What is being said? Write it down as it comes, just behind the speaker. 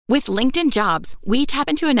With LinkedIn Jobs, we tap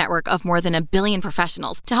into a network of more than 1 billion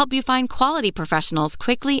professionals to help you find quality professionals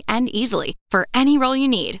quickly and easily for any role you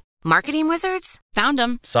need. Marketing wizards? Found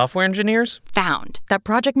them. Software engineers? Found. That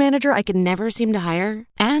project manager I could never seem to hire?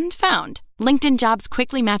 And found. LinkedIn Jobs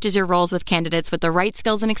quickly matches your roles with candidates with the right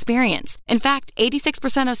skills and experience. In fact,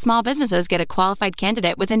 86% of small businesses get a qualified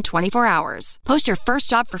candidate within 24 hours. Post your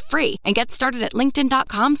first job for free and get started at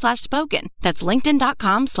linkedin.com/spoken. That's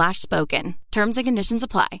linkedin.com/spoken. Terms and conditions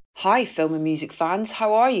apply. Hi, film and music fans.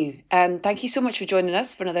 How are you? Thank you so much for joining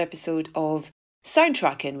us for another episode of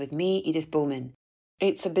Soundtracking with me, Edith Bowman.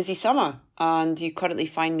 It's a busy summer and you currently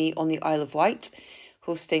find me on the Isle of Wight,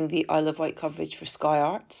 hosting the Isle of Wight coverage for Sky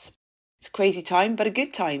Arts. It's a crazy time, but a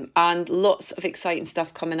good time, and lots of exciting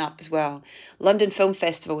stuff coming up as well. London Film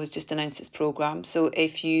Festival has just announced its programme, so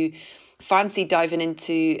if you fancy diving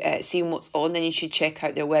into seeing what's on, then you should check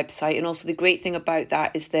out their website. And also the great thing about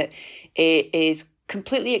that is that it is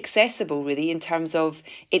completely accessible, really, in terms of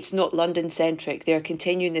it's not London-centric. They're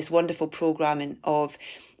continuing this wonderful programming of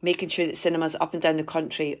making sure that cinemas up and down the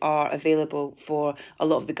country are available for a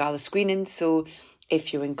lot of the gala screenings. So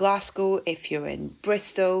if you're in Glasgow, if you're in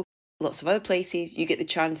Bristol, lots of other places, you get the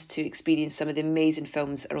chance to experience some of the amazing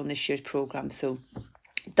films that are on this year's programme. So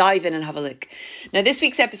dive in and have a look. Now, this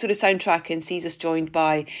week's episode of Soundtracking sees us joined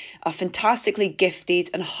by a fantastically gifted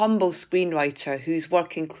and humble screenwriter whose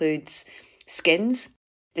work includes Skins,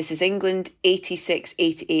 This Is England, 86,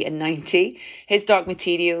 88 and 90, His Dark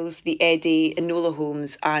Materials, the Eddy, Enola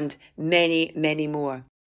Holmes and many, many more.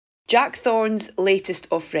 Jack Thorne's latest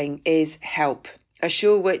offering is Help, a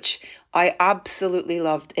show which I absolutely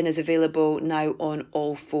loved and is available now on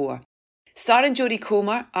all 4. Starring Jodie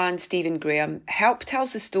Comer and Stephen Graham, Help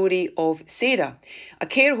tells the story of Sarah, a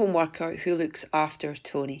care home worker who looks after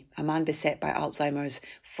Tony, a man beset by Alzheimer's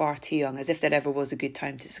far too young, as if there ever was a good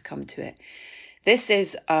time to succumb to it. This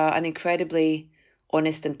is an incredibly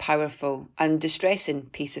honest and powerful and distressing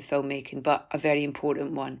piece of filmmaking, but a very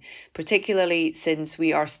important one, particularly since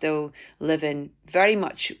we are still living very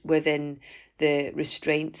much within the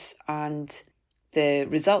restraints and the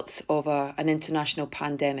results of an international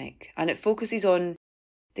pandemic. And it focuses on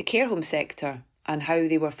the care home sector and how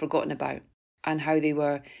they were forgotten about and how they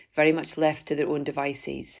were very much left to their own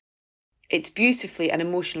devices. It's beautifully and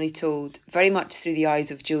emotionally told, very much through the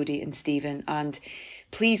eyes of Jodie and Stephen, and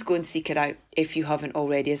please go and seek it out if you haven't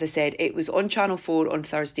already. As I said, it was on Channel 4 on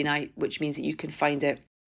Thursday night, which means that you can find it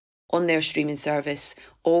on their streaming service,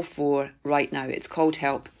 all 4 right now. It's called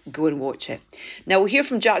Help. Go and watch it. Now, we'll hear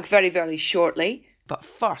from Jack very, very shortly. But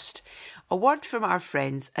first, a word from our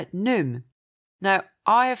friends at Noom. Now,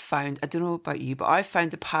 I have found, I don't know about you, but I've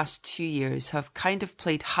found the past 2 years have kind of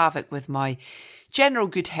played havoc with my general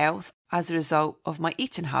good health as a result of my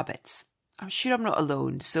eating habits. I'm sure I'm not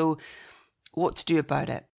alone, so what to do about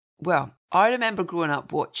it? Well, I remember growing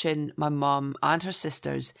up watching my mum and her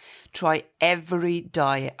sisters try every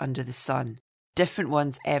diet under the sun, different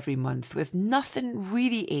ones every month, with nothing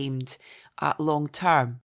really aimed at long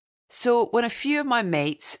term. So when a few of my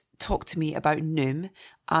mates talked to me about Noom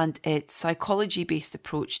and its psychology-based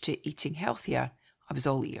approach to eating healthier, I was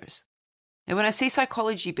all ears. Now, when I say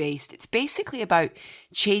psychology-based, it's basically about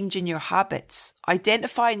changing your habits,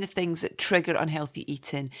 identifying the things that trigger unhealthy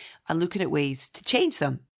eating and looking at ways to change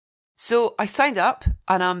them. So I signed up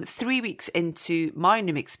and I'm 3 weeks into my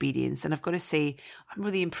Noom experience, and I've got to say, I'm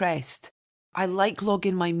really impressed. I like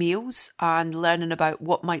logging my meals and learning about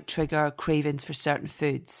what might trigger cravings for certain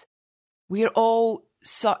foods. We are all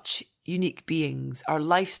such unique beings. Our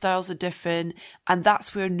lifestyles are different, and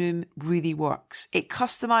that's where Noom really works. It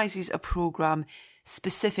customises a programme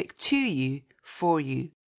specific to you, for you.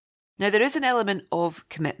 Now, there is an element of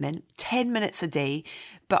commitment, 10 minutes a day,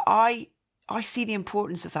 but I see the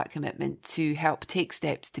importance of that commitment to help take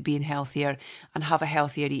steps to being healthier and have a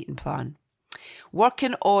healthier eating plan.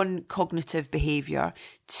 Working on cognitive behaviour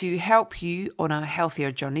to help you on a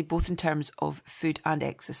healthier journey, both in terms of food and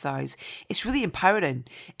exercise, it's really empowering.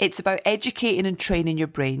 It's about educating and training your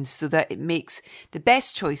brain so that it makes the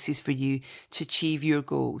best choices for you to achieve your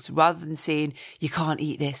goals, rather than saying you can't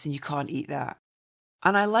eat this and you can't eat that.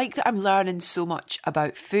 And I like that I'm learning so much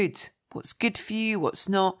about food, what's good for you, what's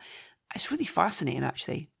not. It's really fascinating,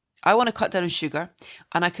 actually. I want to cut down on sugar,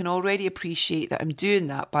 and I can already appreciate that I'm doing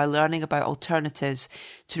that by learning about alternatives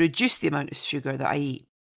to reduce the amount of sugar that I eat.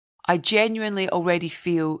 I genuinely already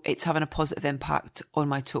feel it's having a positive impact on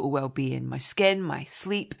my total well-being, my skin, my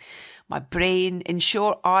sleep, my brain. In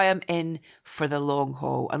short, I am in for the long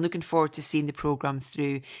haul and looking forward to seeing the programme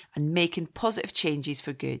through and making positive changes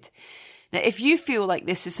for good. Now, if you feel like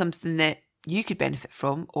this is something that you could benefit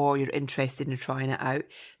from, or you're interested in trying it out,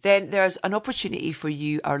 then there's an opportunity for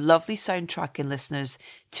you, our lovely Soundtracking listeners,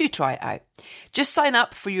 to try it out. Just sign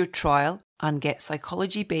up for your trial and get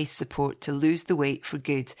psychology-based support to lose the weight for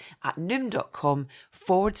good at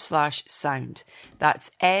noom.com/sound. That's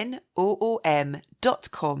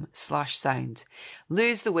NOOM.com/sound.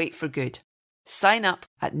 Lose the weight for good. Sign up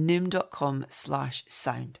at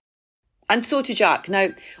noom.com/sound. And so to Jack.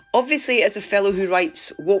 Now, obviously, as a fellow who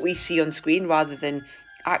writes what we see on screen rather than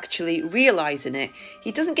actually realising it,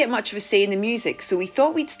 he doesn't get much of a say in the music. So we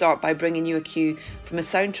thought we'd start by bringing you a cue from a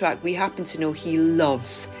soundtrack we happen to know he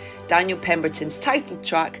loves. Daniel Pemberton's title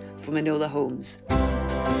track from Enola Holmes.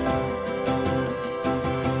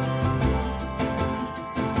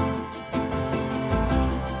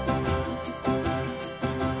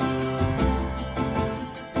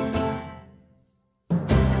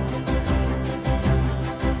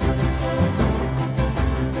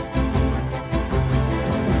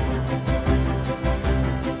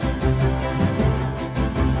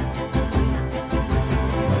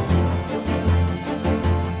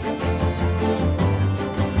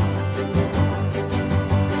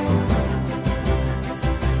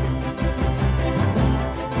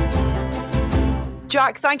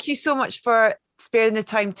 Jack, thank you so much for sparing the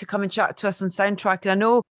time to come and chat to us on Soundtrack. And I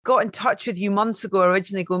know got in touch with you months ago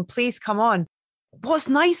originally going, please come on. What's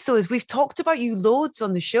nice though is we've talked about you loads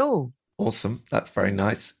on the show. Awesome. That's very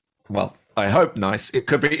nice. Well, I hope nice. It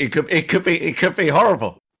could be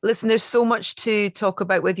horrible. Listen, there's so much to talk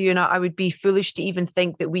about with you, and I would be foolish to even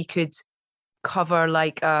think that we could cover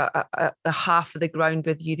like a half of the ground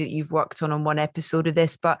with you that you've worked on one episode of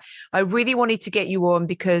this. But I really wanted to get you on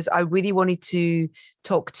because I really wanted to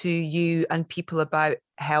talk to you and people about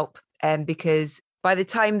help. Because by the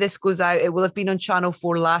time this goes out, it will have been on Channel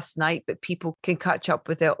 4 last night, but people can catch up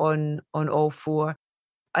with it on all four.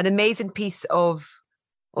 An amazing piece of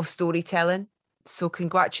storytelling. So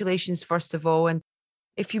congratulations, first of all. And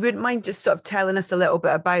if you wouldn't mind just sort of telling us a little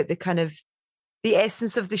bit about the kind of the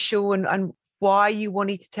essence of the show and why you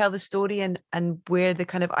wanted to tell the story and where the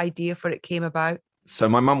kind of idea for it came about. So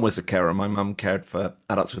my mum was a carer. My mum cared for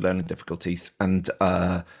adults with learning difficulties, and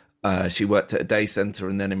she worked at a day centre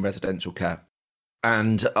and then in residential care.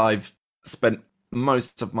 And I've spent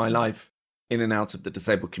most of my life in and out of the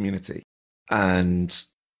disabled community and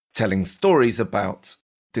telling stories about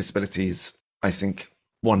disabilities. I think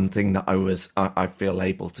one thing that I feel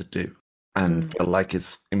able to do and feel like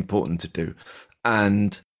it's important to do.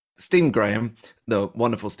 And Stephen Graham, the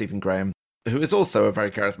wonderful Stephen Graham, who is also a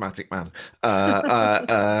very charismatic man.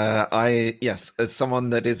 As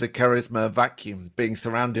someone that is a charisma vacuum, being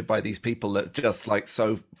surrounded by these people that just like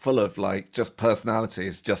so full of like just personality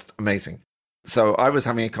is just amazing. So I was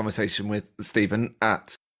having a conversation with Stephen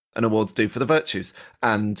at an awards due for the Virtues,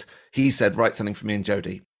 and he said, write something for me and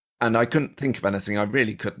Jodie. And I couldn't think of anything. I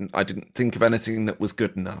really couldn't. I didn't think of anything that was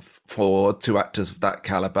good enough for two actors of that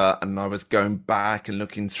caliber. And I was going back and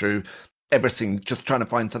looking through everything, just trying to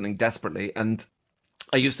find something desperately. And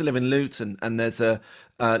I used to live in Luton, and there's a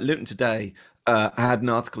Luton Today had an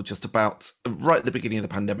article just about, right at the beginning of the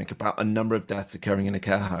pandemic, about a number of deaths occurring in a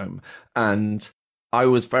care home. And I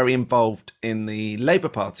was very involved in the Labour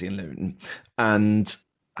Party in Luton and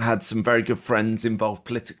had some very good friends involved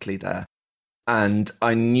politically there. And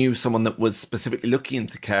I knew someone that was specifically looking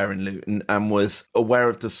into care in Luton and was aware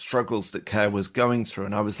of the struggles that care was going through.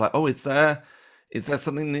 And I was like, oh, is there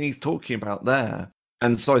something that he's talking about there?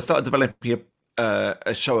 And so I started developing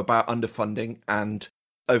a show about underfunding and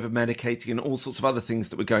over-medicating and all sorts of other things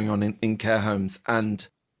that were going on in care homes. And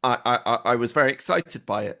I was very excited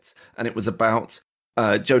by it. And it was about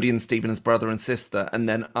Jodie and Stephen as brother and sister. And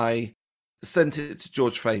then I sent it to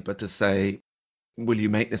George Faber to say, will you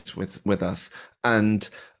make this with us? And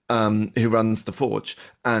who runs The Forge.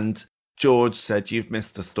 And George said, you've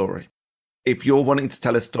missed the story. If you're wanting to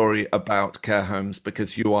tell a story about care homes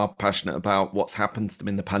because you are passionate about what's happened to them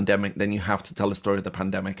in the pandemic, then you have to tell a story of the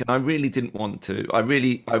pandemic. And I really didn't want to. I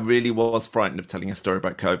really was frightened of telling a story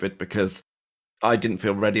about COVID because I didn't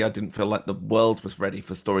feel ready. I didn't feel like the world was ready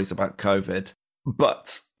for stories about COVID.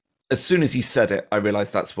 But as soon as he said it, I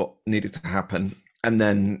realized that's what needed to happen. And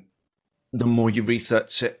then the more you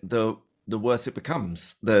research it, the worse it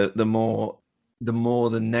becomes. The more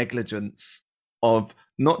the negligence of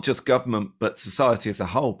not just government but society as a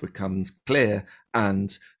whole becomes clear.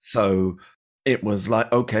 And so it was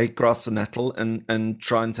like, okay, grasp the nettle and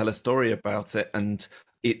try and tell a story about it. And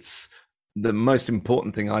it's the most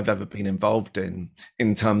important thing I've ever been involved in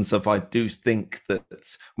terms of, I do think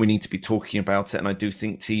that we need to be talking about it, and I do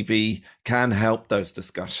think TV can help those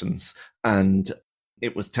discussions. And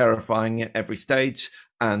it was terrifying at every stage,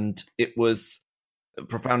 and it was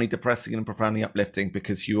profoundly depressing and profoundly uplifting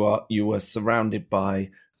because you were surrounded by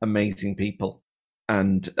amazing people.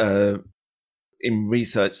 And in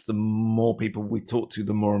research, the more people we talked to,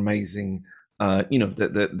 the more amazing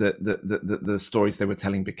the stories they were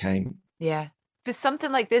telling became. Yeah. For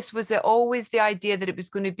something like this, was it always the idea that it was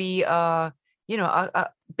going to be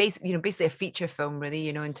basically a feature film, really,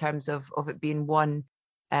 in terms of it being one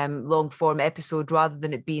long form episode rather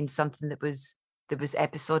than it being something that was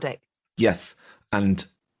episodic? Yes. And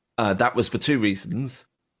that was for two reasons.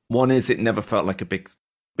 One is it never felt like a big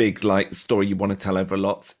like story you want to tell over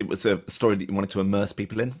lots. It was a story that you wanted to immerse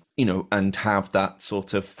people in, and have that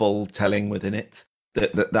sort of full telling within it.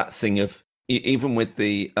 That thing of, even with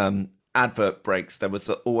the advert breaks, there was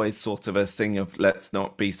always sort of a thing of, let's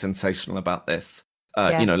not be sensational about this.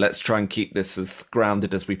 Let's try and keep this as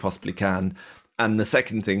grounded as we possibly can. And the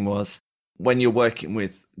second thing was, when you're working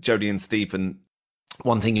with Jodie and Stephen,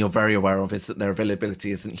 one thing you're very aware of is that their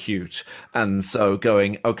availability isn't huge. And so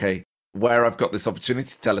going, okay, where I've got this opportunity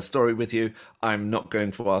to tell a story with you, I'm not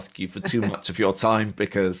going to ask you for too much of your time,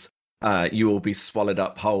 because you will be swallowed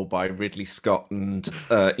up whole by Ridley Scott and,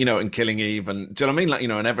 and Killing Eve, and do you know what I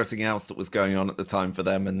mean? And everything else that was going on at the time for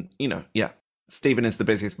them. And, Stephen is the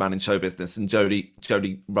busiest man in show business, and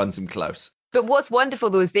Jodie runs him close. But what's wonderful,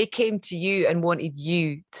 though, is they came to you and wanted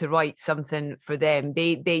you to write something for them.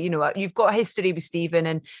 They you've got a history with Stephen,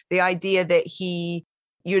 and the idea that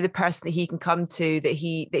you're the person that he can come to, that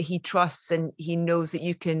he trusts, and he knows that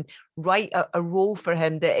you can write a role for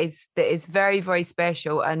him that is very, very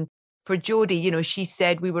special. And for Jodie, she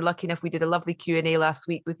said, we were lucky enough, we did a lovely Q&A last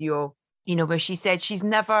week with you all, where she said she's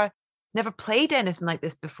never played anything like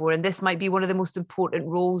this before, and this might be one of the most important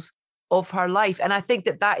roles of her life. And I think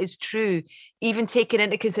that is true, even taking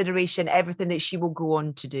into consideration everything that she will go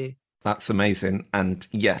on to do. That's amazing. And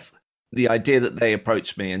yes, the idea that they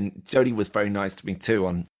approached me, and Jodie was very nice to me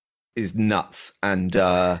too, is nuts. And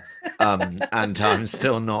and I'm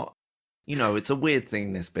still not, it's a weird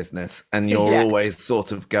thing, this business, and you're always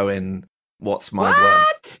sort of going, what's my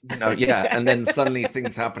worth? And then suddenly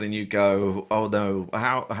things happen and you go, oh no,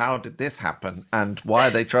 how did this happen? And why are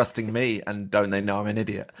they trusting me? And don't they know I'm an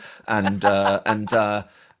idiot? And I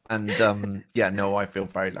feel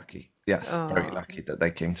very lucky. Yes, very lucky that they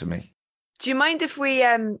came to me. Do you mind if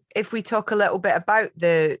we talk a little bit about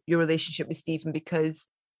your relationship with Stephen? Because,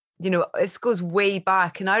 this goes way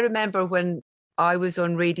back. And I remember when I was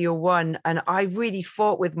on Radio 1, and I really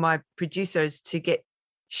fought with my producers to get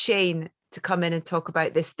Shane to come in and talk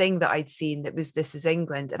about this thing that I'd seen that was This Is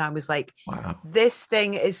England. And I was like, wow, this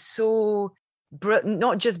thing is so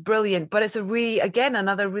not just brilliant, but it's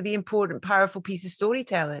another really important, powerful piece of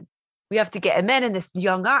storytelling. We have to get him in, and this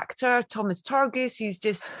young actor, Thomas Turgus, who's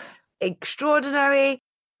just extraordinary.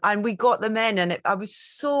 And we got them in, and I was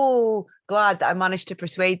so glad that I managed to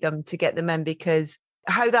persuade them to get them in, because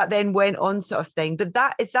how that then went on, sort of thing.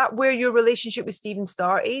 But is that where your relationship with Stephen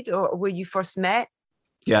started, or where you first met?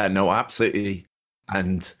 Yeah, no, absolutely.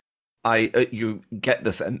 And you get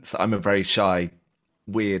the sense I'm a very shy,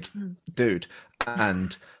 weird dude.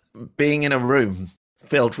 And being in a room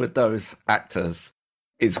filled with those actors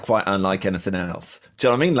is quite unlike anything else. Do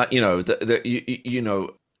you know what I mean? Like,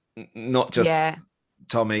 not just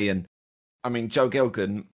Tommy and, Joe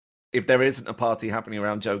Gilgan. If there isn't a party happening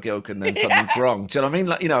around Joe Gilgan, then something's wrong. Do you know what I mean?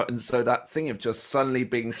 Like, and so that thing of just suddenly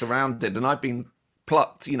being surrounded, and I've been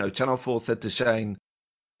plucked, Channel 4 said to Shane,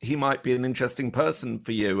 he might be an interesting person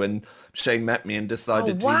for you. And Shane met me and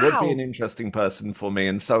decided he would be an interesting person for me.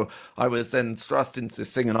 And so I was then thrust into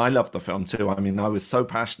this thing, and I loved the film too. I was so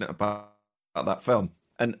passionate about that film.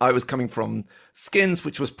 And I was coming from Skins,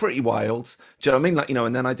 which was pretty wild. Do you know what I mean? Like,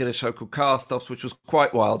 and then I did a show called Cast-Offs, which was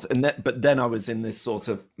quite wild. But then I was in this sort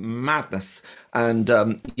of madness. And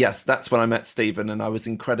yes, that's when I met Stephen, and I was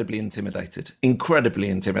incredibly intimidated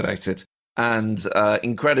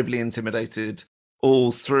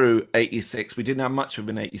all through 86. We didn't have much of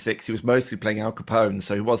him in 86. He was mostly playing Al Capone,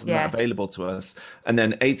 so he wasn't that available to us. And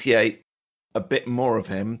then 88, a bit more of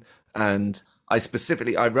him. And I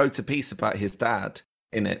wrote a piece about his dad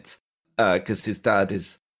in it, because his dad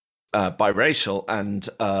is biracial,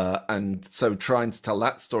 and so trying to tell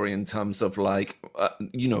that story in terms of like,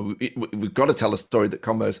 we've got to tell a story that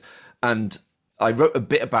combos. And I wrote a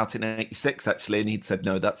bit about it in 86, actually, and he'd said,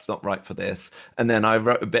 no, that's not right for this. And then I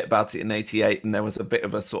wrote a bit about it in 88, and there was a bit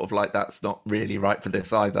of a sort of like, that's not really right for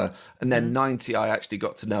this either. And then 90, I actually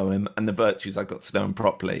got to know him, and the Virtues, I got to know him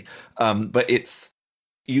properly. But it's,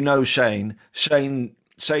 Shane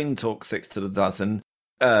talks 6 to the dozen.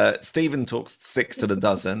 Stephen talks 6 to the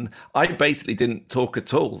dozen. I basically didn't talk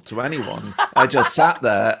at all to anyone. I just sat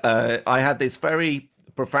there. I had this very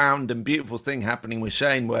profound and beautiful thing happening with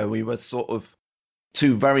Shane where we were sort of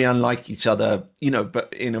two very unlike each other,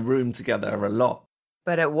 but in a room together a lot.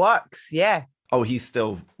 But it works, yeah. Oh, he's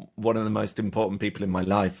still one of the most important people in my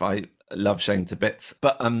life. I love Shane to bits.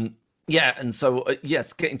 But yeah, and so,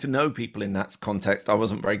 yes, getting to know people in that context, I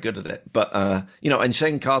wasn't very good at it. But, and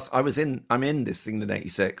Shane cast, I'm in this thing in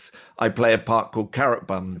 86. I play a part called Carrot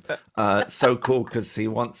Bum. So cool, because he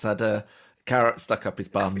once had a carrot stuck up his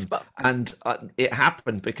bum. And it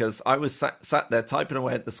happened because I was sat there typing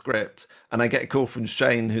away at the script, and I get a call from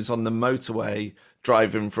Shane, who's on the motorway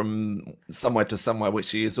driving from somewhere to somewhere,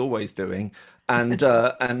 which he is always doing. And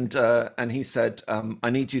he said, I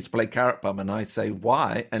need you to play Carrot Bum. And I say,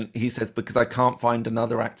 why? And he says, because I can't find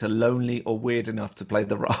another actor lonely or weird enough to play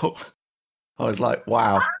the role. I was like,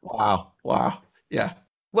 wow. Yeah.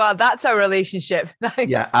 Well, that's our relationship. Thanks.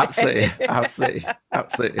 Yeah, absolutely.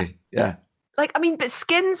 Yeah. But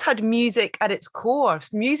Skins had music at its core.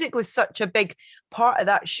 Music was such a big part of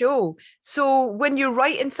that show. So when you're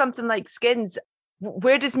writing something like Skins,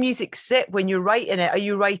 where does music sit when you're writing it? Are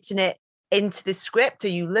you writing it into the script? Are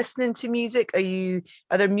you listening to music? Are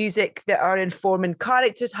there music that are informing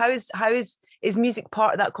characters? How is music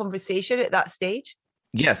part of that conversation at that stage?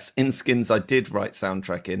 Yes, in Skins I did write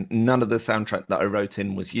soundtrack in. None of the soundtrack that I wrote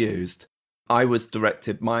in was used. I was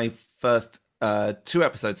directed, my first 2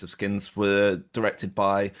 episodes of Skins were directed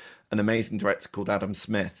by an amazing director called Adam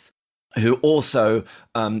Smith, who also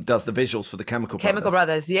does the visuals for the Chemical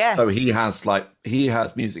Brothers, yeah. So he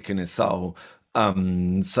has music in his soul.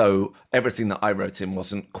 So everything that I wrote in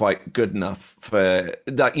wasn't quite good enough for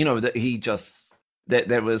that. That he just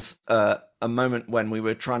there was a moment when we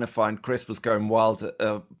were trying to find. Chris was going wild.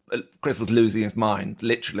 Chris was losing his mind,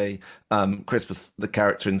 literally. Chris was the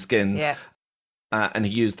character in Skins, yeah. And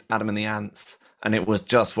he used Adam and the Ants. And it was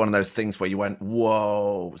just one of those things where you went,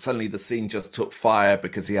 whoa, suddenly the scene just took fire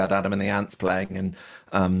because he had Adam and the Ants playing.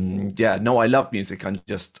 And I love music. I'm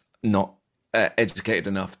just not educated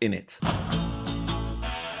enough in it.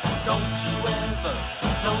 Don't you ever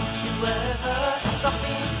stop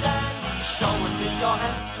being dandy, showing me you're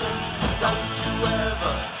handsome. Don't you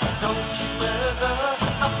ever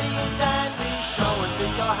stop being dandy, showing me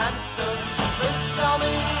you're handsome. Prince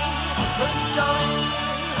Charming,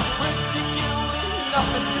 ridicule is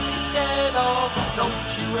nothing to be scared of. Don't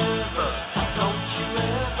you ever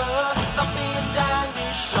stop being dandy,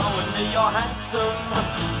 showing me you're handsome.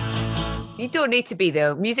 You don't need to be,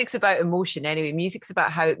 though. Music's about emotion anyway. Music's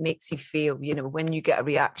about how it makes you feel, when you get a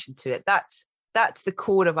reaction to it. That's the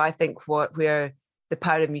core of, I think, where the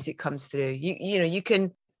power of music comes through. You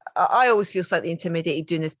can. I always feel slightly intimidated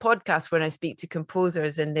doing this podcast when I speak to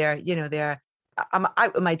composers and I'm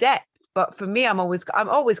out of my depth. But for me, I'm always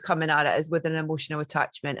coming at it as with an emotional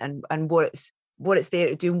attachment and what it's there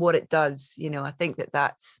to do and what it does. I think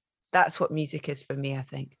that's what music is for me, I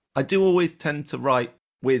think. I do always tend to write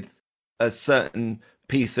with a certain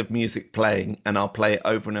piece of music playing, and I'll play it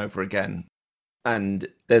over and over again. And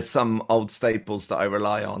there's some old staples that I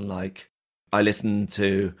rely on, like I listen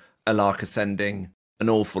to A Lark Ascending an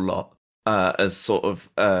awful lot as sort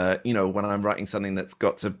of, when I'm writing something that's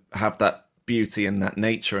got to have that beauty and that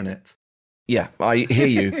nature in it. Yeah, I hear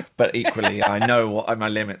you, but equally I know what my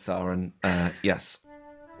limits are, and yes.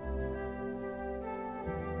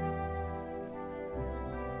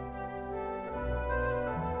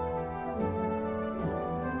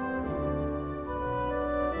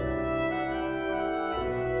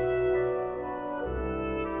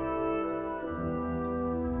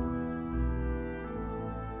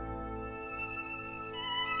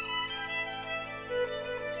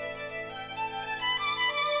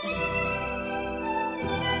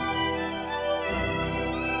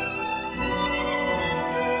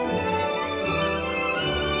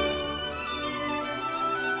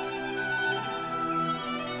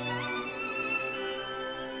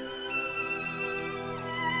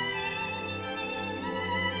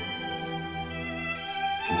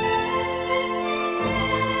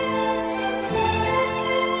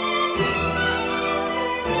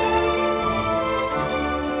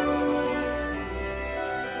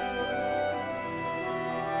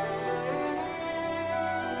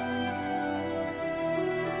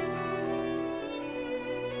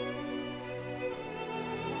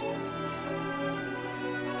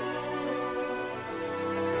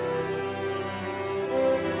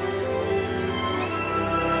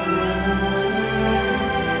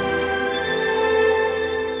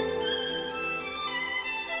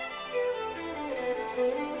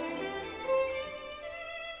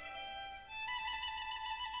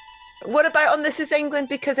 What about on This Is England?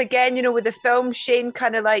 Because again, you know, with the film, Shane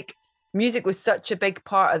kind of like music was such a big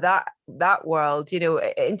part of that world, you know,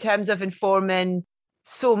 in terms of informing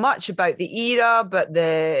so much about the era, but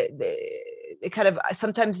the kind of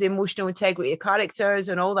sometimes the emotional integrity of characters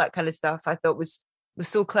and all that kind of stuff, I thought was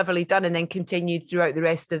so cleverly done, and then continued throughout the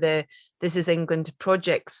rest of the This Is England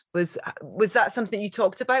projects. Was that something you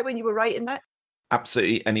talked about when you were writing that?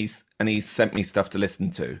 Absolutely, and he's sent me stuff to listen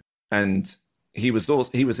to, and he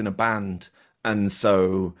was in a band, and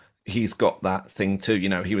so he's got that thing too. You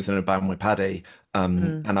know, he was in a band with Paddy,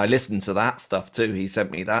 and I listened to that stuff too. He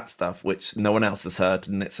sent me that stuff, which no one else has heard,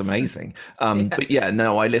 and it's amazing. But yeah,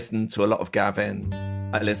 no, I listened to a lot of Gavin.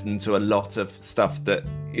 I listened to a lot of stuff that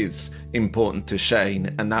is important to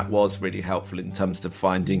Shane, and that was really helpful in terms of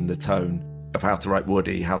finding the tone of how to write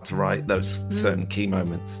Woody, how to write those certain key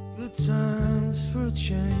moments. Good times for a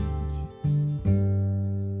change.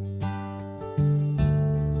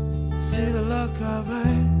 See the luck I've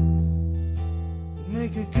had,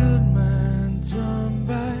 make a good man turn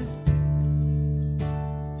back.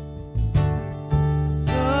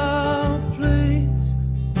 So please,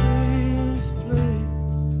 please, please,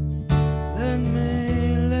 let me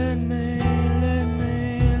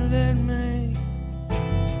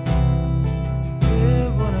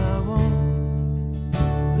get what I want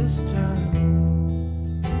this time.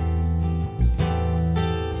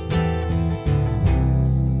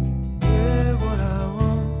 Get what I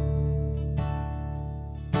want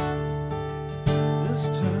this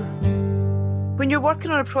time. When you're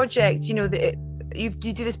working on a project, you know, you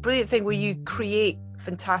do this brilliant thing where you create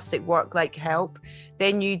fantastic work like Help,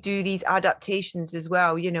 then you do these adaptations as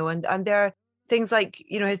well, you know, and there are things like,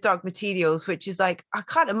 you know, his Dark Materials, which is like, I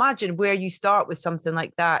can't imagine where you start with something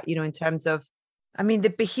like that, you know, in terms of, I mean, the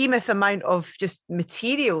behemoth amount of just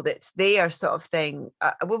material that's there, sort of thing.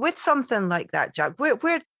 With something like that, Jack,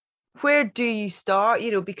 where do you start?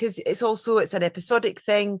 You know, because it's an episodic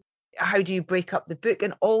thing. How do you break up the book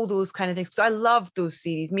and all those kind of things? Because I love those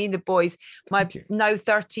series. Me and the boys, my now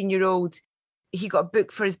 13-year-old, he got a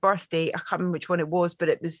book for his birthday. I can't remember which one it was, but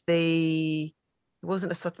it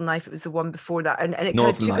wasn't A Subtle Knife. It was the one before that, and it kind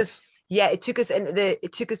of took us. Yeah, it took us into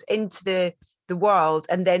the world,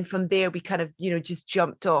 and then from there we kind of, you know, just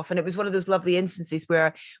jumped off, and it was one of those lovely instances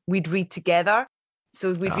where we'd read together.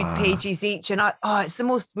 So we'd read pages each, and it's the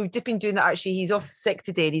most. We've just been doing that actually. He's off sick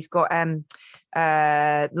today, and he's got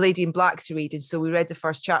Lady in Black to read, and so we read the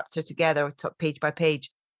first chapter together, page by page,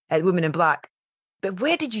 Woman in Black. But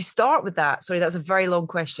where did you start with that? Sorry, that was a very long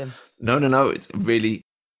question. No, it's a really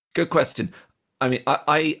good question. I mean,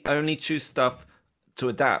 I only choose stuff to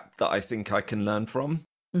adapt that I think I can learn from,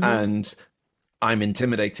 and I'm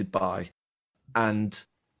intimidated by. And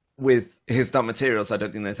with his Dark Materials, I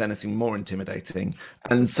don't think there's anything more intimidating.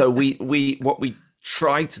 And so what we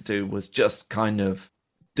tried to do was just kind of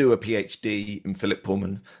do a PhD in Philip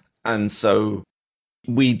Pullman. And so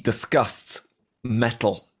we discussed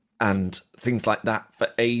metal and things like that for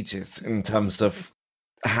ages in terms of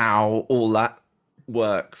how all that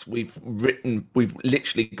works. We've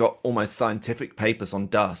literally got almost scientific papers on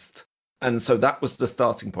dust. And so that was the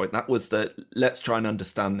starting point. That was let's try and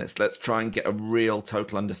understand this. Let's try and get a real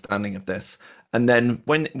total understanding of this. And then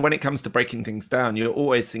when it comes to breaking things down, you're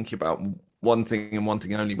always thinking about one thing and one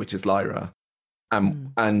thing only, which is Lyra.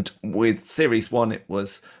 And with series 1, it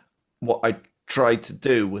was what I tried to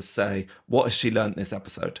do was say, what has she learned this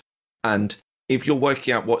episode? And if you're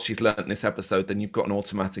working out what she's learned in this episode, then you've got an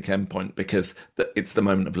automatic endpoint because it's the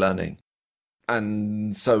moment of learning.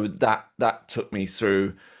 And so that took me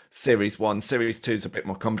through series 1. Series 2 is a bit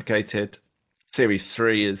more complicated. Series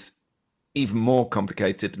 3 is even more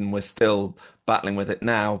complicated, and we're still battling with it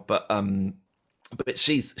now. But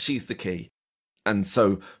she's the key, and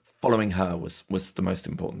so following her was the most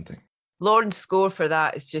important thing. Lauren's score for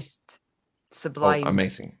that is just sublime.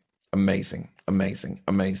 Amazing.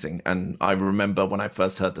 And I remember when I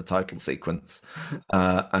first heard the title sequence,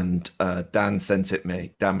 and Dan sent it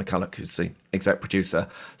me. Dan McCulloch, who's the exec producer,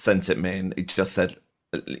 sent it me, and he just said,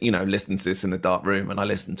 you know, listen to this in a dark room. And I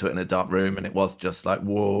listened to it in a dark room, and it was just like,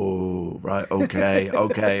 whoa, right, okay.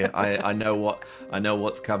 I know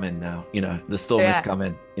what's coming now. You know, the storm is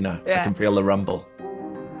coming. You know, I can feel the rumble.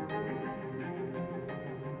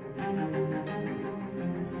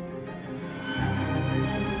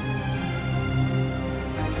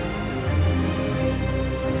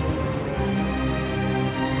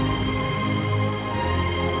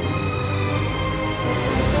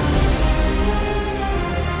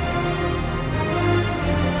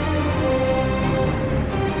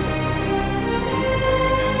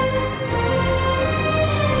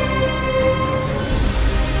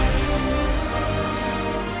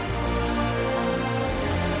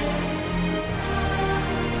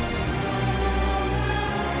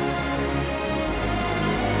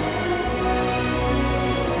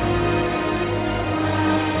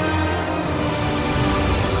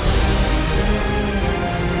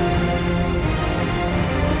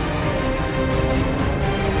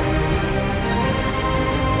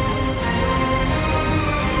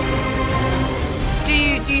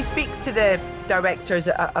 directors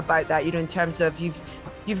about that, in terms of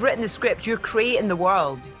you've written the script, you're creating the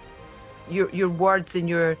world, your words and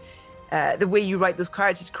your the way you write those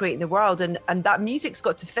characters, creating the world, and that music's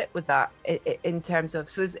got to fit with that in terms of.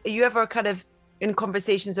 So are you ever kind of in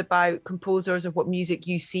conversations about composers or what music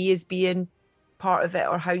you see as being part of it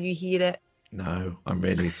or how you hear it? No, I'm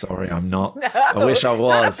really sorry. I'm not. No, I wish I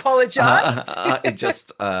was. Apologise. It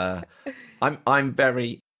just, I'm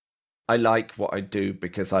very, I like what I do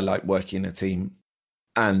because I like working in a team,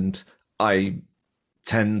 and I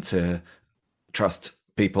tend to trust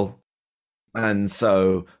people. And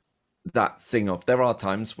so that thing of, there are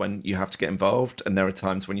times when you have to get involved, and there are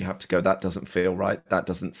times when you have to go, that doesn't feel right, that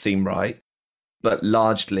doesn't seem right. But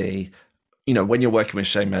largely, when you're working with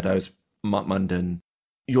Shane Meadows, Mark Munden,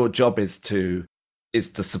 your job is to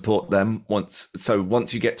support them. Once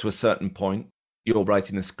you get to a certain point, you're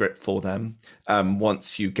writing a script for them.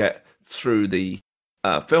 Once you get through the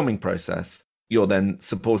filming process, you're then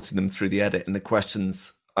supporting them through the edit and the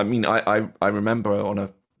questions. I mean, I remember on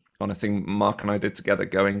a thing Mark and I did together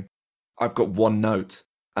going, I've got one note,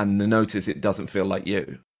 and the note is, it doesn't feel like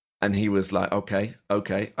you. And he was like, okay,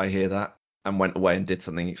 I hear that, and went away and did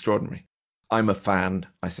something extraordinary. I'm a fan,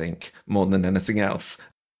 I think, more than anything else.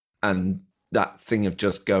 And that thing of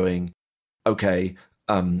just going, okay,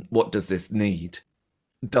 what does this need?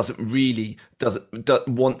 Once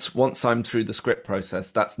I'm through the script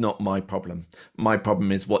process, that's not my problem. My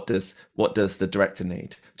problem is, what does the director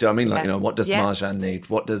need? Do you know what I mean? Like, what does Marjan need?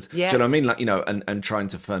 What does, do you know what I mean? Like, and trying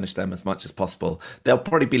to furnish them as much as possible. They'll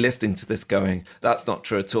probably be listening to this going, that's not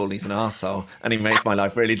true at all. He's an arsehole and he makes my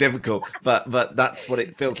life really difficult. But that's what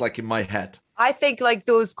it feels like in my head. I think like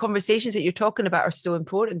those conversations that you're talking about are so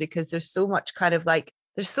important, because there's so much kind of like,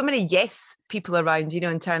 there's so many yes people around,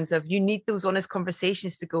 in terms of, you need those honest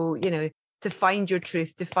conversations to go, to find your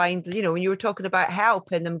truth, to find, when you were talking about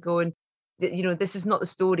help and them going, this is not the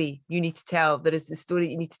story you need to tell. There is the story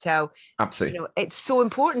that you need to tell. Absolutely. It's so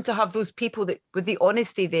important to have those people that with the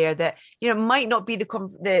honesty there that, might not be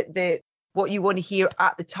the what you want to hear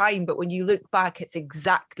at the time, but when you look back, it's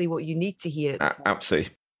exactly what you need to hear at the time.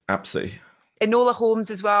 Absolutely. Enola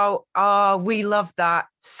Holmes as well. Oh, we love that.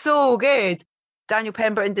 So good. Daniel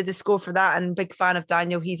Pemberton did the score for that, and big fan of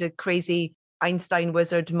Daniel. He's a crazy Einstein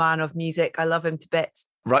wizard, man of music. I love him to bits.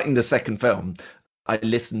 Writing the second film, I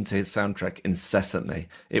listened to his soundtrack incessantly.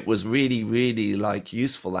 It was really, really like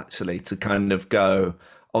useful actually to kind of go,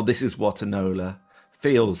 oh, this is what Enola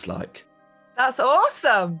feels like. That's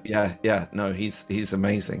awesome. Yeah. No, he's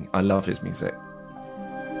amazing. I love his music.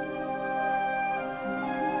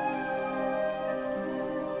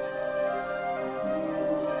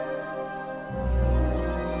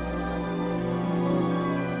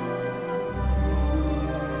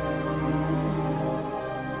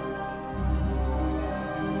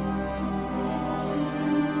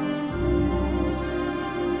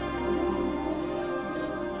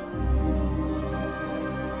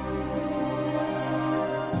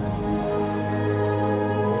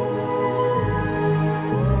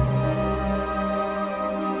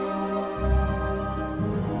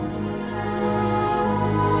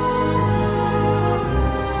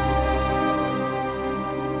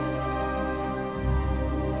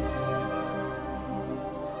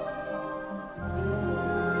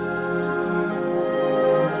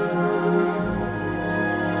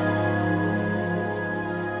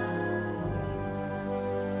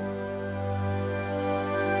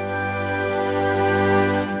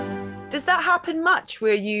 Happen much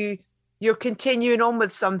where you're continuing on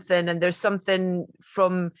with something and there's something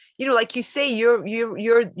from, like you say, you're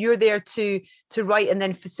there to write and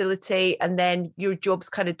then facilitate, and then your job's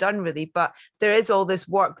kind of done really, but there is all this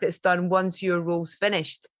work that's done once your role's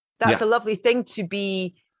finished. That's a lovely thing to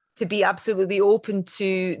be absolutely open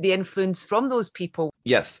to the influence from those people.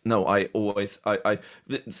 Yes, no, I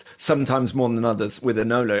sometimes more than others. With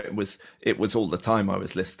Enola, it was all the time I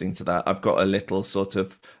was listening to that. I've got a little sort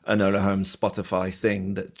of Enola Holmes Spotify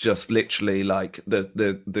thing that just literally like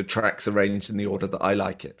the tracks arranged in the order that I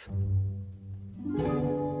like it.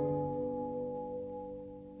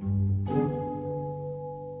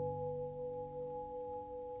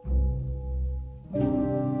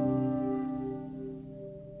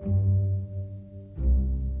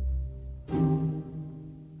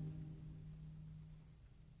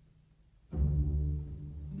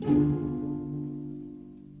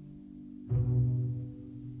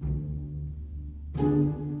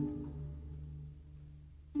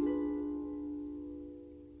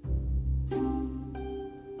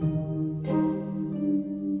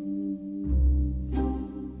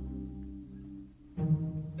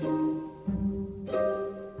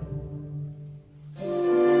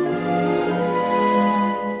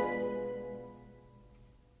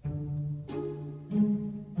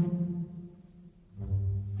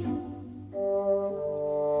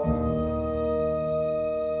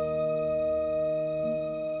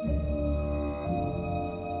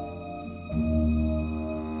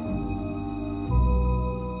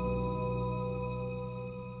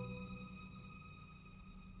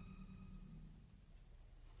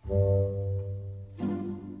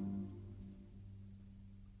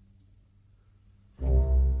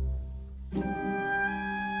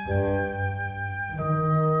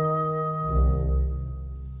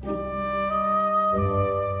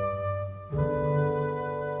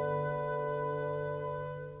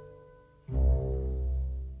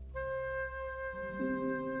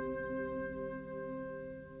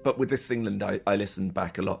 But with This Is England, I listened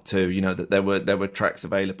back a lot too. You know, that there were tracks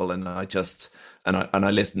available, and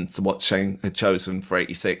I listened to what Shane had chosen for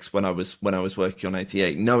 '86 when I was working on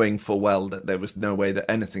 '88, knowing full well that there was no way that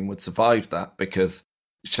anything would survive that, because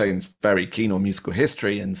Shane's very keen on musical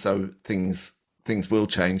history, and so things will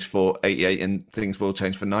change for '88 and things will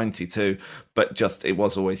change for '92. But just, it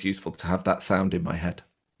was always useful to have that sound in my head.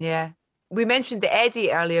 Yeah, we mentioned the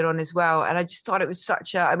Eddy earlier on as well, and I just thought it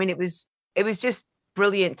was it was just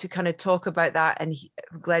brilliant to kind of talk about that, and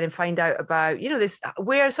Glenn, and find out about, you know, this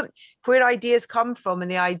where ideas come from, and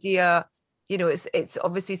the idea, you know, it's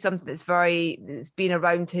obviously something it's been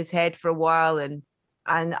around his head for a while, and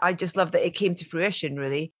I just love that it came to fruition.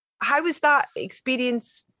 Really, how was that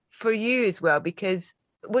experience for you as well? Because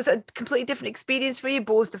was it a completely different experience for you,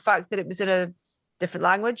 both the fact that it was in a different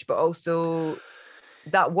language, but also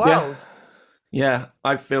that world? Yeah,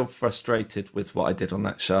 I feel frustrated with what I did on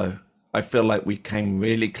that show. I feel like we came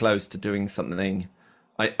really close to doing something.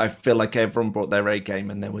 I feel like everyone brought their A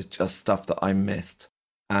game, and there was just stuff that I missed.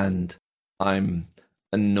 And I'm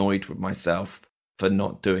annoyed with myself for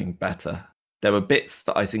not doing better. There were bits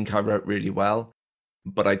that I think I wrote really well,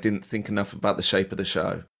 but I didn't think enough about the shape of the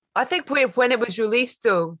show. I think when it was released,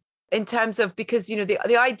 though, in terms of, because, you know,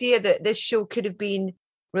 the idea that this show could have been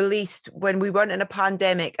released when we weren't in a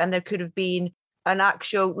pandemic, and there could have been an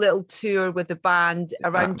actual little tour with the band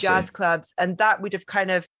around jazz clubs, and that would have kind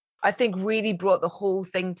of, I think, really brought the whole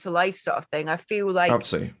thing to life, sort of thing. I feel like,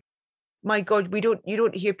 absolutely, my God, you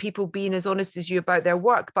don't hear people being as honest as you about their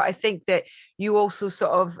work, but I think that you also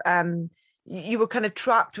sort of you were kind of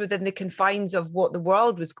trapped within the confines of what the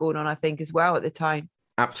world was going on, I think, as well at the time.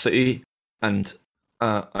 Absolutely. And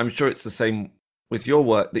I'm sure it's the same with your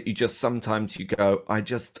work, that you just sometimes you go, I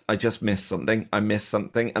just missed something. I missed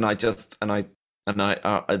something, and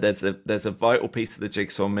there's a vital piece of the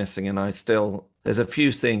jigsaw missing, and there's a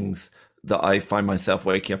few things that I find myself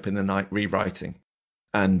waking up in the night rewriting,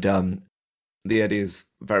 and the Eddy is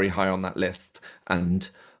very high on that list, and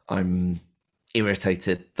I'm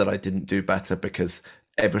irritated that I didn't do better, because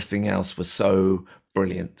everything else was so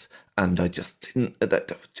brilliant, and I just didn't.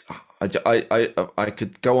 I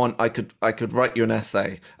could go on. I could write you an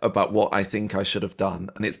essay about what I think I should have done,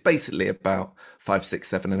 and it's basically about 5, 6,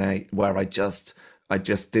 7, and 8, where I just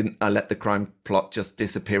didn't. I let the crime plot just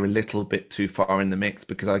disappear a little bit too far in the mix,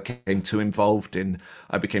 because I became too involved in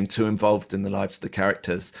the lives of the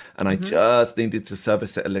characters, and I just needed to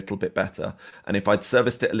service it a little bit better. And if I'd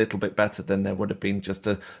serviced it a little bit better, then there would have been just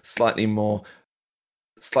a slightly more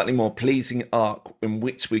pleasing arc in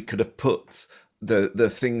which we could have put the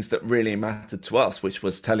things that really mattered to us, which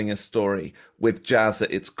was telling a story with jazz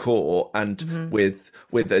at its core, and with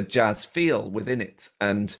a jazz feel within it.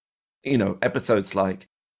 And, you know, episodes like,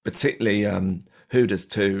 particularly Hooters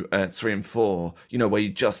 2, 3 and 4, you know, where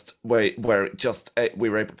we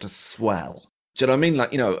were able to swell. Do you know what I mean?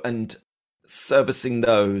 Like, you know, and servicing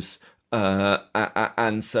those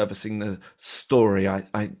and servicing the story,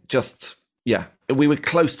 yeah, we were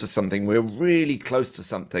close to something. We were really close to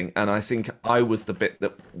something. And I think I was the bit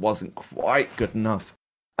that wasn't quite good enough,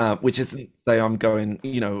 which isn't to say I'm going,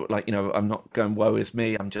 you know, like, you know, I'm not going, woe is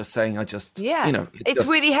me. I'm just saying, you know. It's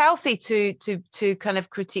really healthy to kind of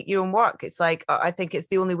critique your own work. It's like, I think it's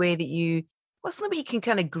the only way that it's the only way you can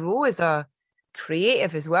kind of grow as a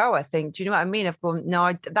creative as well, I think. Do you know what I mean? I've gone,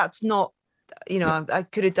 no, that's not, you know, I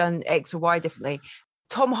could have done X or Y differently.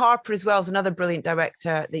 Tom Harper as well is another brilliant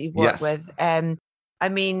director that you've worked with. I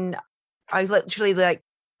mean, I literally, like,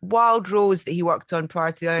 Wild Rose that he worked on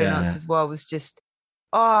prior to the Aeronauts as well was just,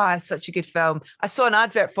 it's such a good film. I saw an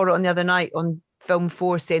advert for it on the other night on Film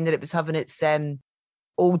 4 saying that it was having its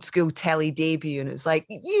old school telly debut, and it was like,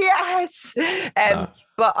 yes.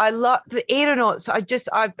 But I love the Aeronauts. I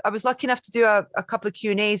was lucky enough to do a couple of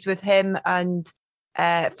Q&As with him and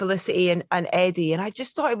Felicity and Eddy, and I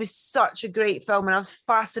just thought it was such a great film, and I was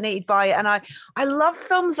fascinated by it. And I love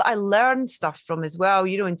films that I learn stuff from as well,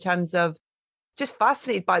 you know, in terms of just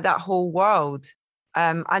fascinated by that whole world.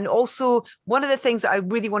 And also, one of the things that I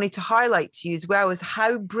really wanted to highlight to you as well is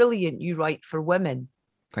how brilliant you write for women.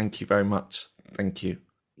 Thank you very much. Thank you.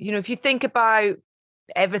 You know, if you think about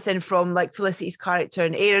everything from, like, Felicity's character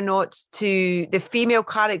in Aeronauts to the female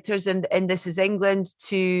characters in This Is England,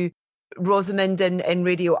 to Rosamund in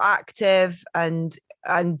Radioactive, and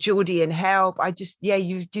Jodie in Help,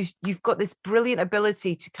 you've got this brilliant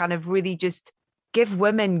ability to kind of really just give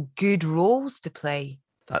women good roles to play.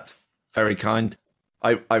 That's very kind.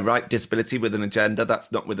 I write disability with an agenda.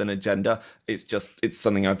 That's not with an agenda. It's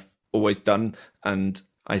something I've always done. And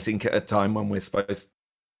I think at a time when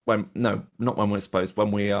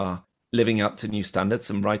when we are living up to new standards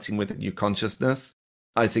and writing with a new consciousness,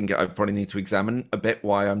 I think I probably need to examine a bit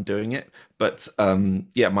why I'm doing it. But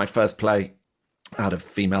yeah, my first play had a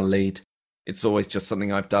female lead. It's always just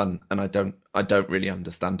something I've done, and I don't really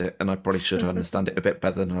understand it, and I probably should understand it a bit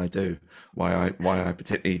better than I do. Why I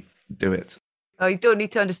particularly do it. Oh, you don't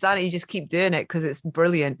need to understand it. You just keep doing it because it's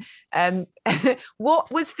brilliant.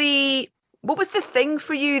 What was the thing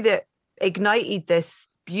for you that ignited this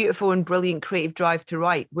beautiful and brilliant creative drive to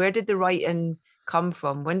write? Where did the writing come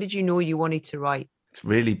from? When did you know you wanted to write? It's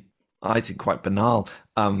really, I think, quite banal.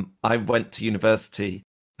 I went to university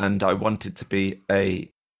and I wanted to be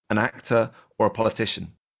an actor or a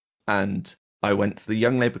politician. And I went to the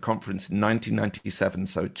Young Labour Conference in 1997,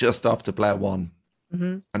 so just after Blair won.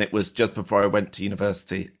 Mm-hmm. And it was just before I went to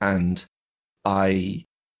university, and I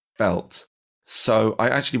felt so. I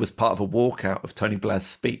actually was part of a walkout of Tony Blair's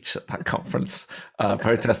speech at that conference,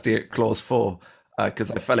 protesting at Clause 4, because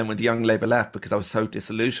I fell in with the Young Labour left because I was so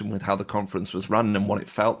disillusioned with how the conference was run and what it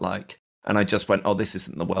felt like. And I just went, oh, this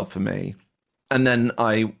isn't the world for me. And then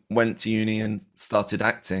I went to uni and started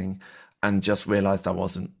acting and just realised I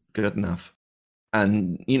wasn't good enough.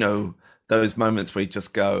 And, you know, those moments where you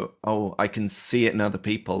just go, oh, I can see it in other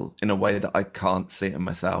people in a way that I can't see it in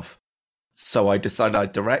myself. So I decided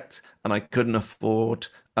I'd direct, and I couldn't afford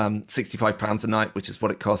 £65 a night, which is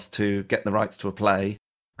what it costs to get the rights to a play.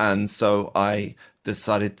 And so I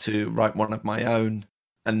decided to write one of my own,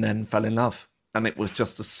 and then fell in love. And it was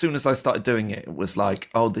just as soon as I started doing it, it was like,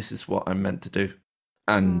 oh, this is what I'm meant to do.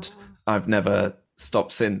 And I've never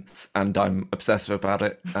stopped since, and I'm obsessive about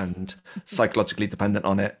it and psychologically dependent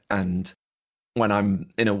on it. And when I'm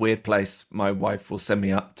in a weird place, my wife will send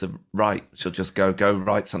me up to write. She'll just go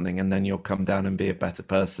write something, and then you'll come down and be a better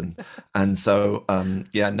person. And so,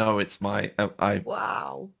 it's my,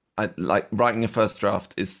 Wow. I like writing a first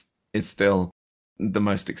draft is still the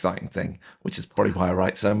most exciting thing, which is probably why I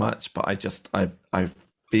write so much. But I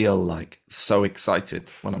feel like so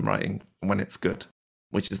excited when I'm writing, when it's good,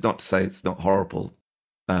 which is not to say it's not horrible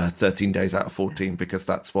 13 days out of 14, because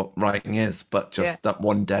that's what writing is. But just that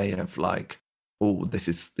one day of like, oh, this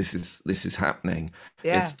is happening.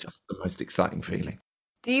 Yeah. It's just the most exciting feeling.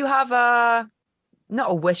 Do you have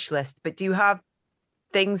not a wish list, but do you have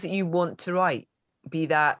things that you want to write? Be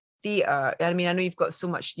that theatre. I mean, I know you've got so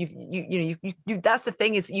much. You that's the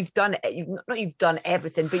thing, is you've done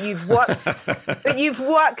everything, but you've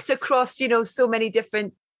worked across, so many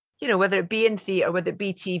different, whether it be in theatre, whether it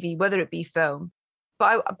be TV, whether it be film.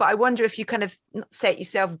 But I wonder if you kind of set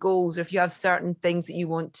yourself goals, or if you have certain things that you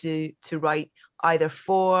want to write either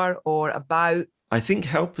for or about. I think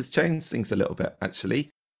help has changed things a little bit,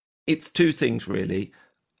 actually. It's two things, really.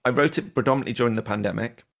 I wrote it predominantly during the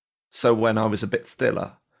pandemic. So when I was a bit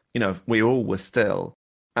stiller, we all were still.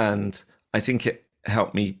 And I think it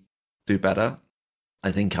helped me do better.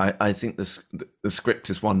 I think the script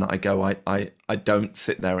is one that I go, I don't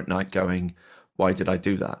sit there at night going, why did I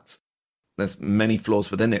do that? There's many flaws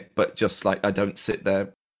within it, but just like I don't sit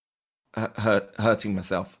there hurting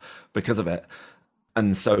myself because of it.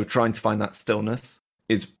 And so trying to find that stillness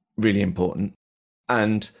is really important.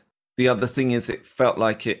 And the other thing is, it felt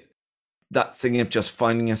like that thing of just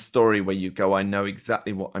finding a story where you go, I know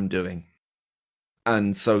exactly what I'm doing.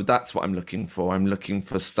 And so that's what I'm looking for. I'm looking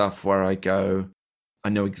for stuff where I go, I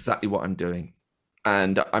know exactly what I'm doing.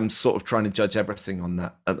 And I'm sort of trying to judge everything on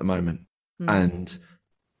that at the moment. And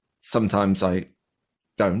sometimes I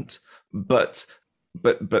don't, but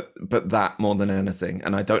that more than anything.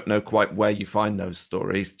 And I don't know quite where you find those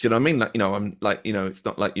stories. Do you know what I mean? Like, I'm like, it's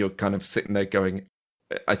not like you're kind of sitting there going,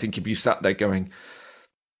 I think if you sat there going,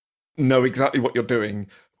 know exactly what you're doing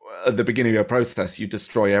at the beginning of your process, you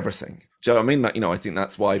destroy everything. Do you know what I mean? Like, I think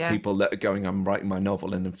that's why people that are going, I'm writing my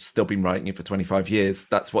novel and have still been writing it for 25 years.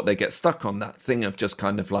 That's what they get stuck on, that thing of just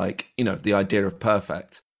kind of like, the idea of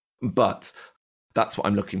perfect. But that's what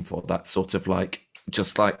I'm looking for. That sort of like,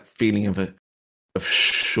 just like feeling of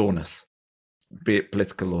sureness, be it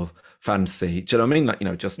political or fantasy. Do you know what I mean?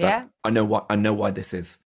 Like, just that I know why this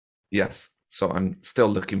is. Yes. So I'm still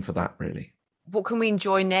looking for that, really. What can we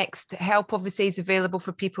enjoy next? Help obviously is available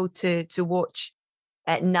for people to watch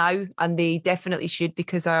now, and they definitely should,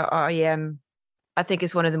 because I think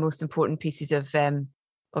it's one of the most important pieces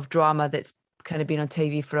of drama that's kind of been on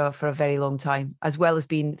TV for a very long time, as well as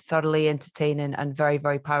being thoroughly entertaining and very,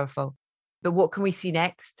 very powerful. But what can we see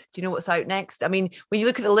next? Do you know what's out next? I mean, when you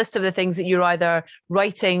look at the list of the things that you're either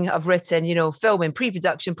writing, have written, filming,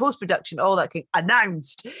 pre-production, post-production, all that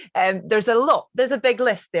announced, there's a lot. There's a big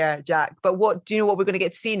list there, Jack. But what do you know what we're going to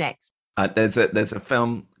get to see next? There's a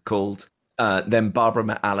film called Then Barbara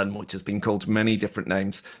Met Alan, which has been called many different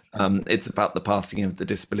names. It's about the passing of the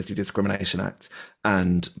Disability Discrimination Act,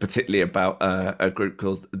 and particularly about a group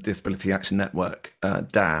called Disability Action Network,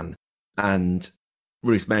 Dan. And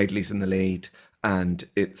Ruth Madeley's in the lead, and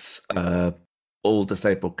it's all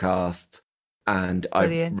disabled cast. And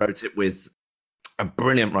Brilliant. I wrote it with a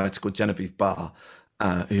brilliant writer called Genevieve Barr,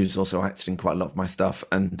 who's also acted in quite a lot of my stuff.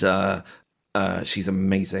 And she's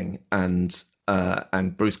amazing. And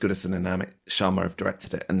Bruce Goodison and Amit Sharma have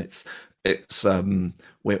directed it. And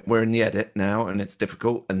we're in the edit now, and it's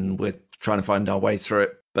difficult, and we're trying to find our way through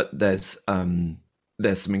it. But there's some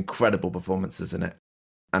incredible performances in it,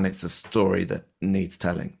 and it's a story that needs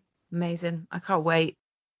telling. Amazing! I can't wait,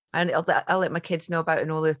 and I'll let my kids know about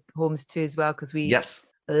Enola Holmes too as well, because we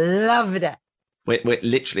loved it. We're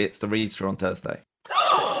literally, it's the read through on Thursday.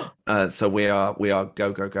 So we are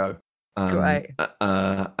go. Great.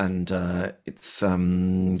 And it's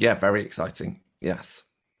very exciting. Yes.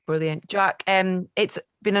 Brilliant. Jack, it's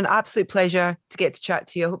been an absolute pleasure to get to chat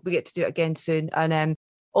to you. I hope we get to do it again soon. And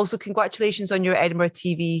also congratulations on your Edinburgh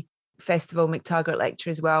TV Festival McTaggart lecture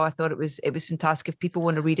as well. I thought it was fantastic. If people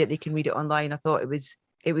want to read it, they can read it online. I thought it was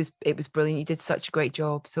brilliant. You did such a great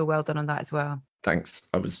job. So well done on that as well. Thanks.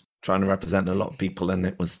 I was trying to represent a lot of people, and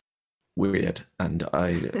it was weird. And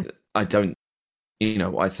I don't,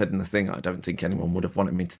 I said in the thing, I don't think anyone would have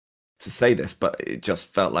wanted me to say this, but it just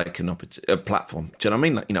felt like a platform. Do you know what I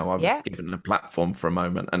mean? Like, I was given a platform for a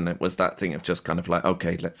moment, and it was that thing of just kind of like,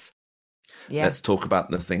 okay, let's talk about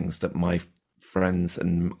the things that my friends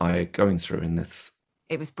and I are going through in this.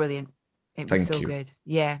 It was brilliant. It was so good.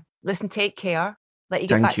 Yeah. Listen, take care. Let you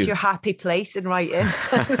get back to your happy place in writing.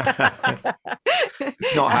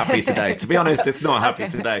 It's not happy today. To be honest, it's not happy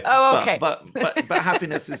today. Oh, okay. But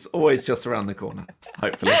happiness is always just around the corner,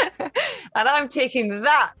 hopefully. And I'm taking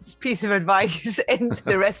that piece of advice into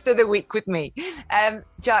the rest of the week with me.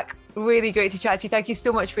 Jack, really great to chat to you. Thank you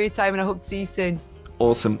so much for your time, and I hope to see you soon.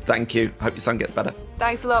 Awesome. Thank you. Hope your son gets better.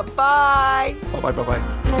 Thanks a lot. Bye. Bye-bye. Bye-bye.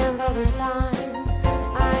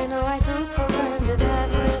 I know I took for granted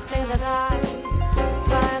everything that I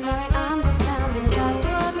finally understanding just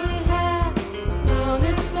what we had. Want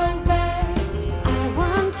it so bad. I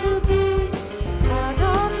want to be part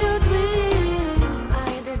of your dream.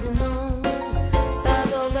 I didn't know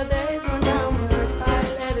that all the days were numbered. I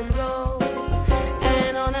let it go,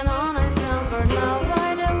 and on I slumbered. Now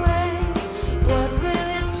right away, what will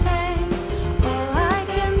it take? All I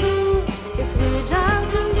can do is reach out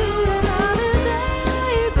to you, and on a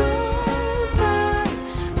day goes by,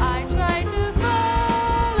 I try to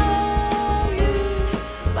follow you,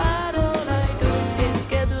 but all I do is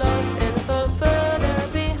get lost and fall further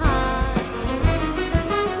behind.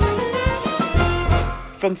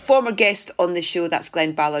 From former guest on the show, that's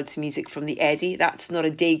Glenn Ballard's music from the Eddy, That's Not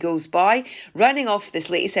a Day Goes By, rounding off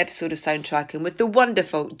this latest episode of Soundtracking with the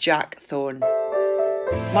wonderful Jack Thorne.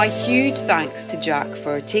 My huge thanks to Jack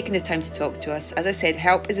for taking the time to talk to us. As I said,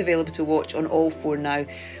 Help is available to watch on All 4 now,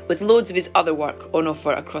 with loads of his other work on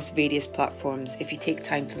offer across various platforms. If you take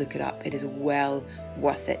time to look it up, it is well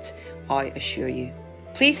worth it, I assure you.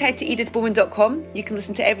 Please head to edithbowman.com. You can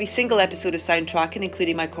listen to every single episode of Soundtracking,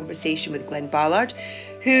 including my conversation with Glenn Ballard,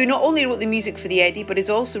 who not only wrote the music for the Eddy, but is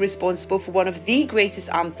also responsible for one of the greatest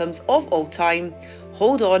anthems of all time,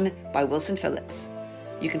 Hold On by Wilson Phillips.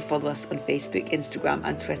 You can follow us on Facebook, Instagram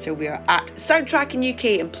and Twitter. We are at Soundtracking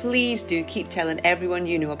UK, and please do keep telling everyone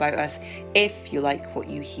you know about us if you like what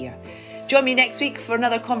you hear. Join me next week for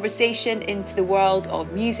another conversation into the world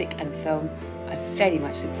of music and film. I very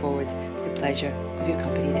much look forward to the pleasure of your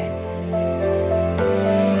company then.